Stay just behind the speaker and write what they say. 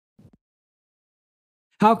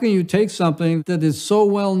How can you take something that is so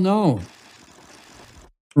well known,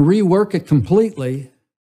 rework it completely,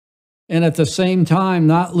 and at the same time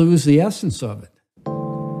not lose the essence of it?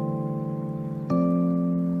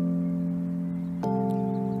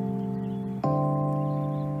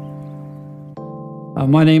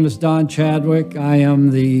 My name is Don Chadwick. I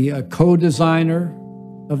am the co-designer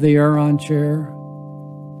of the Aeron Chair.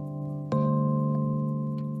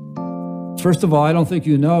 First of all, I don't think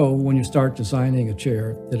you know when you start designing a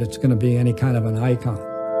chair that it's going to be any kind of an icon.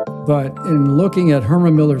 But in looking at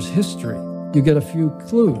Herman Miller's history, you get a few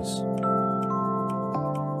clues.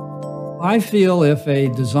 I feel if a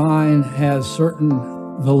design has certain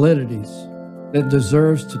validities, it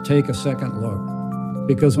deserves to take a second look.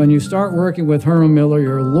 Because when you start working with Herman Miller,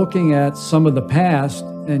 you're looking at some of the past,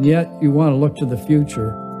 and yet you want to look to the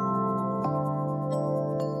future.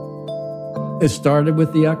 It started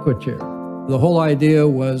with the EquiChair. The whole idea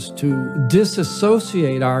was to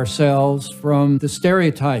disassociate ourselves from the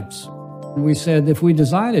stereotypes. And we said if we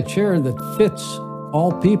design a chair that fits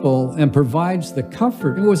all people and provides the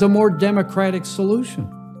comfort, it was a more democratic solution.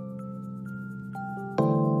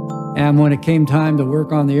 And when it came time to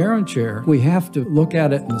work on the Aeron Chair, we have to look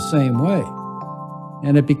at it in the same way.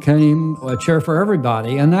 And it became a chair for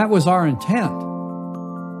everybody, and that was our intent.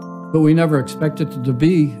 But we never expected it to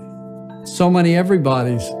be so many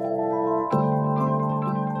everybody's.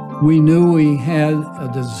 We knew we had a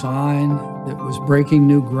design that was breaking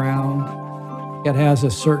new ground. It has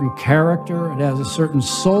a certain character, it has a certain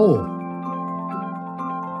soul.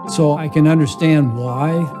 So I can understand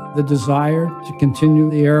why the desire to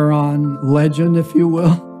continue the Aeron legend, if you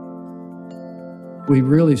will. We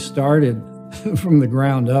really started from the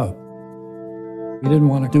ground up. We didn't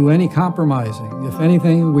want to do any compromising. If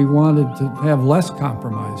anything, we wanted to have less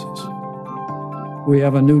compromises. We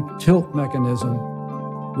have a new tilt mechanism.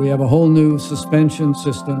 We have a whole new suspension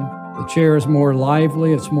system. The chair is more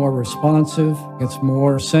lively, it's more responsive, it's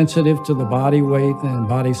more sensitive to the body weight and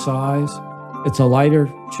body size. It's a lighter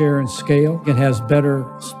chair in scale. It has better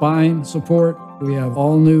spine support. We have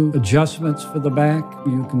all new adjustments for the back.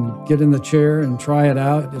 You can get in the chair and try it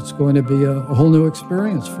out. It's going to be a whole new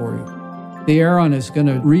experience for you. The Aeron is going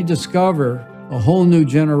to rediscover a whole new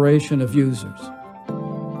generation of users.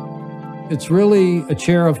 It's really a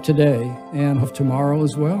chair of today and of tomorrow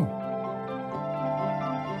as well.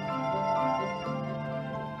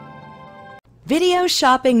 Video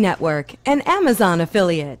Shopping Network, an Amazon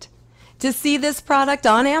affiliate. To see this product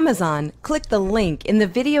on Amazon, click the link in the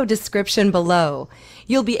video description below.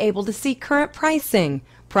 You'll be able to see current pricing,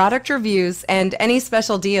 product reviews, and any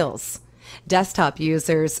special deals. Desktop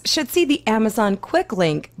users should see the Amazon quick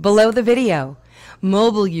link below the video.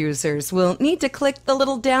 Mobile users will need to click the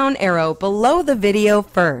little down arrow below the video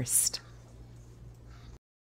first.